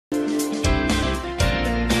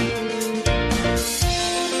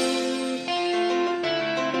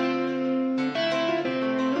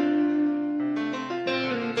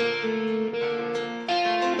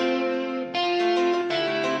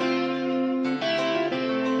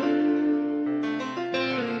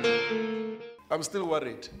I'm still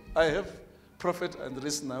worried. I have Prophet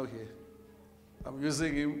Andres now here. I'm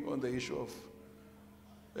using him on the issue of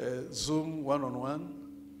Zoom one-on-one.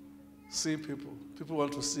 See people. People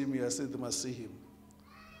want to see me. I said they must see him.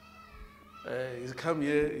 He come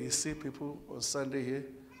here, he see people on Sunday here,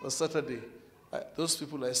 on Saturday. Those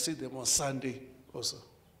people, I see them on Sunday also.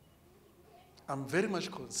 I'm very much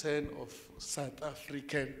concerned of South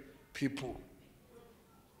African people.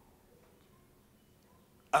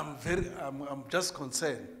 I'm just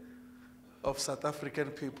concerned of South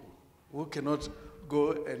African people who cannot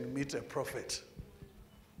go and meet a prophet.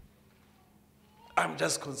 I'm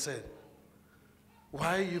just concerned.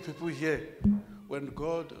 Why you people here, when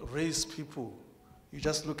God raised people, you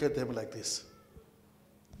just look at them like this?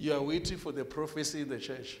 You are waiting for the prophecy in the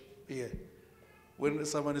church here. When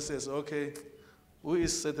somebody says, okay, who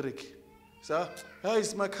is Cedric? Say,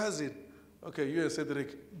 it's my cousin. Okay, you and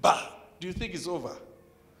Cedric, bah! Do you think it's over?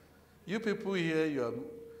 You people here, you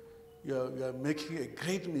are making a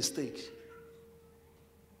great mistake.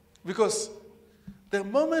 Because the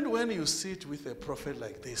moment when you sit with a prophet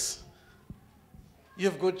like this,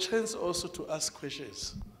 you've got a chance also to ask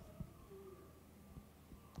questions.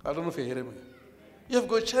 I don't know if you're hearing me. You've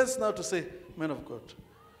got a chance now to say, man of God,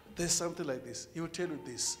 there's something like this. He will tell you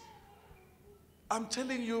this. I'm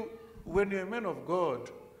telling you, when you're a man of God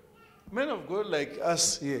like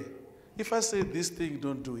us here, if I say this thing,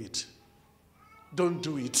 don't do it. Don't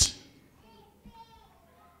do it.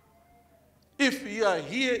 If you are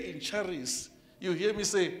here in Charis, you hear me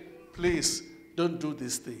say, please, don't do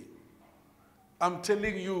this thing. I'm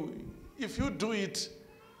telling you, if you do it,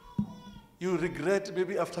 you regret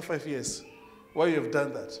maybe after 5 years why you have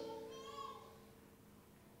done that.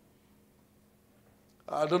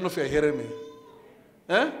 I don't know if you're hearing me.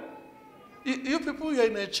 Eh? You people, you're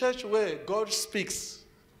in a church where God speaks.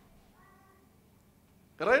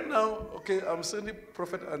 Right now, okay, I'm sending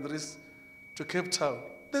Prophet Andres to Cape Town.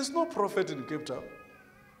 There's no prophet in Cape Town.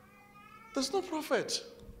 There's no prophet.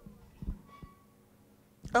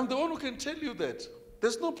 I'm the one who can tell you that.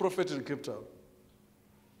 There's no prophet in Cape Town.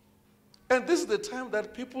 And this is the time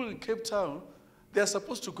that people in Cape Town, they are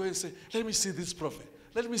supposed to go and say, let me see this prophet.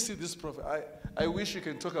 Let me see this prophet. I wish you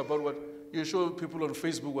can talk about what you show people on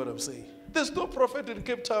Facebook what I'm saying. There's no prophet in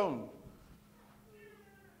Cape Town.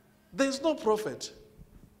 There's no prophet.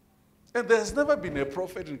 And there's never been a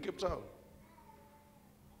prophet in Cape Town.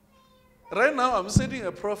 Right now, I'm sending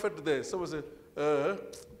a prophet there. Someone said,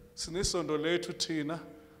 Sinesondo letu tina,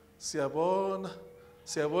 siyabona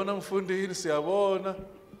mfundini, siyabona.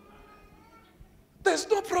 There's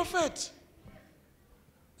no prophet.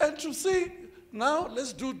 And to say, now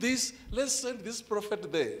let's do this, let's send this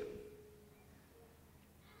prophet there.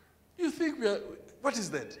 You think we are, what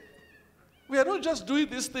is that? We are not just doing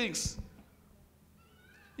these things.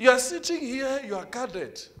 You are sitting here, you are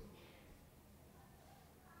guarded.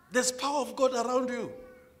 There's power of God around you.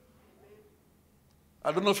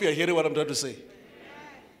 I don't know if you are hearing what I'm trying to say.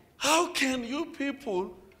 How can you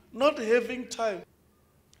people not having time?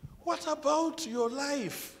 What about your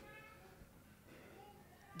life?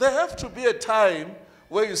 There have to be a time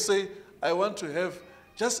where you say, I want to have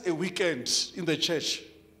just a weekend in the church.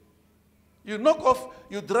 You knock off,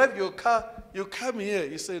 you drive your car, you come here,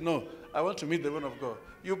 you say, no, I want to meet the man of God.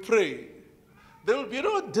 You pray. There will be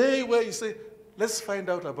no day where you say, let's find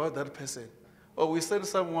out about that person. Or we send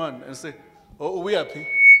someone and say, oh, we are happy.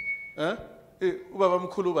 Huh? And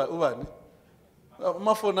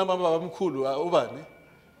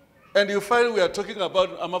you find we are talking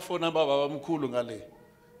about Amafo number.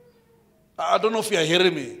 I don't know if you are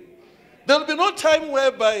hearing me. There will be no time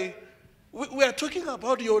whereby we are talking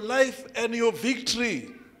about your life and your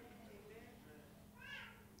victory.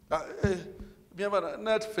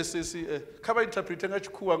 Not facing kaba interpreting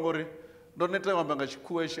chikuwa ngore don't neta ngamba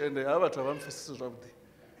chikuwa shende abantu abamfesisa rabdi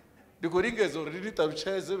dikoringezo rilita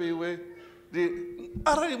rucheze wewe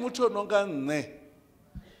arali muthu ononga nne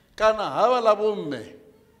kana hava labomme.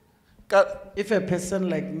 If a person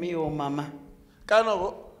like me or mama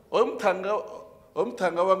kana omthanga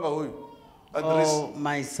wanga hoyu or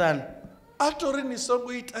my son, atori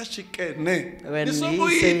nisongo ita shikene when he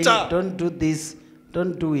say don't do this,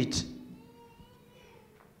 don't do it.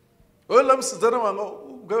 If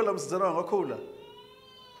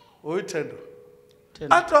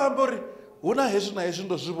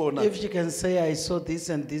you can say, I saw this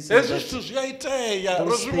and this and that,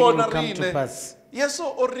 those things will come to pass.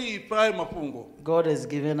 God has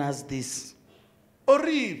given us this.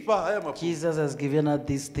 Jesus has given us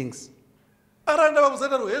these things.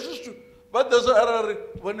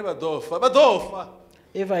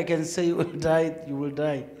 If I can say you will die, you will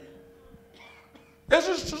die.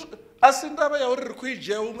 It's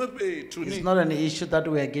not an issue that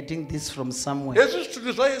we are getting this from somewhere.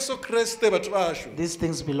 These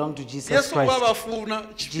things belong to Jesus Christ.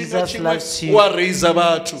 Jesus loves you.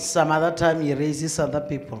 Some other time he raises other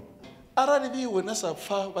people.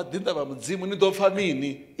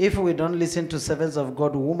 If we don't listen to servants of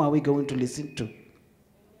God, whom are we going to listen to?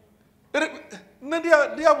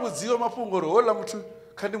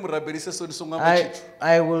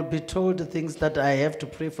 I will be told things that I have to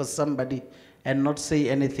pray for somebody and not say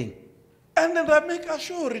anything. And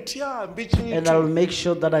I'll make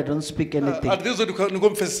sure that I don't speak anything. I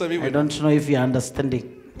don't know if you're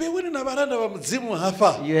understanding.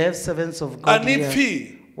 You have servants of God here.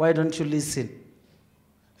 Why don't you listen?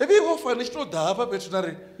 You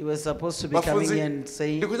were supposed to be coming here and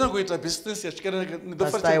saying,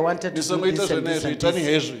 Pastor, I wanted to do this and this and this.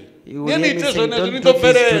 You will hear me saying, don't do this,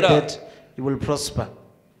 do that. You will prosper.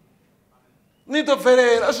 You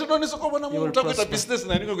will prosper.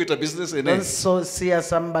 Don't so see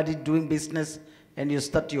somebody doing business and you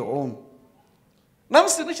start your own.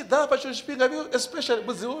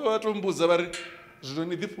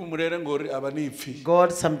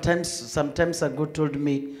 God sometimes ago told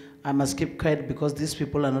me I must keep quiet because these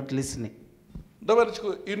people are not listening. I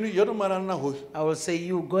will say,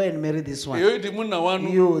 you go and marry this one.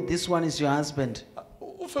 You, this one is your husband.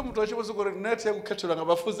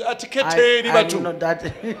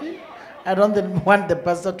 I don't want the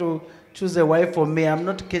pastor to choose a wife for me. I'm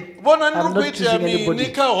not choosing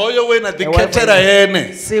anybody.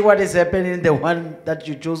 See what is happening in the one that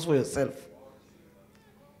you choose for yourself.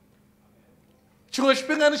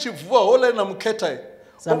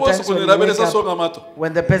 Sometimes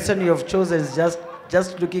when the person you have chosen is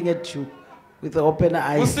just looking at you with open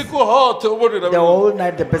eyes, the whole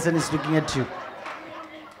night the person is looking at you.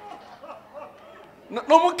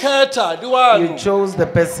 You chose the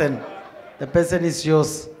person. The person is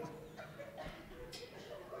yours.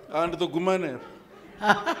 And the gumane.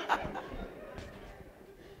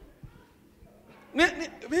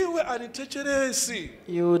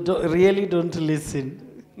 You really don't listen.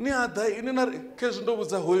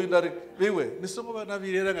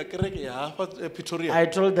 I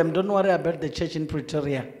told them, don't worry about the church in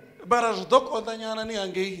Pretoria.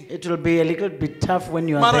 It will be a little bit tough when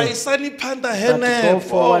you are there. But go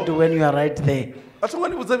forward when you are right there.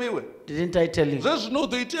 Didn't I tell you?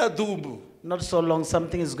 Not so long,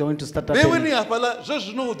 something is going to start happening. When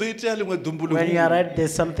you are right there,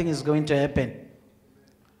 something is going to happen.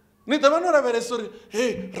 You'll be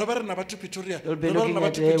looking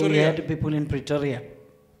at, we had people in Pretoria.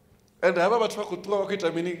 And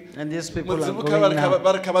these people are going now.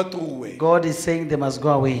 God is saying they must go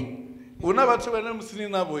away.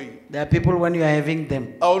 There are people when you are having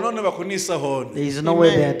them, there is no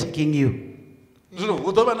way they are taking you. There will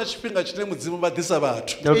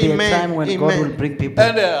be a time when God will bring people.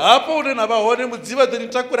 Where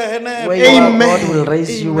you are, God will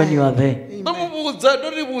raise you when you are there.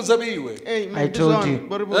 I told you.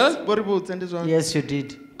 Yes, you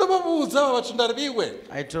did.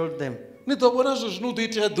 I told them. You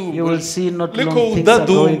will see not long things are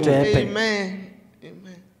going to happen.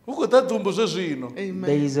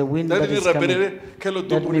 There is a wind that is coming.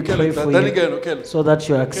 Let me pray for you so that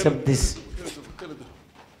you accept this.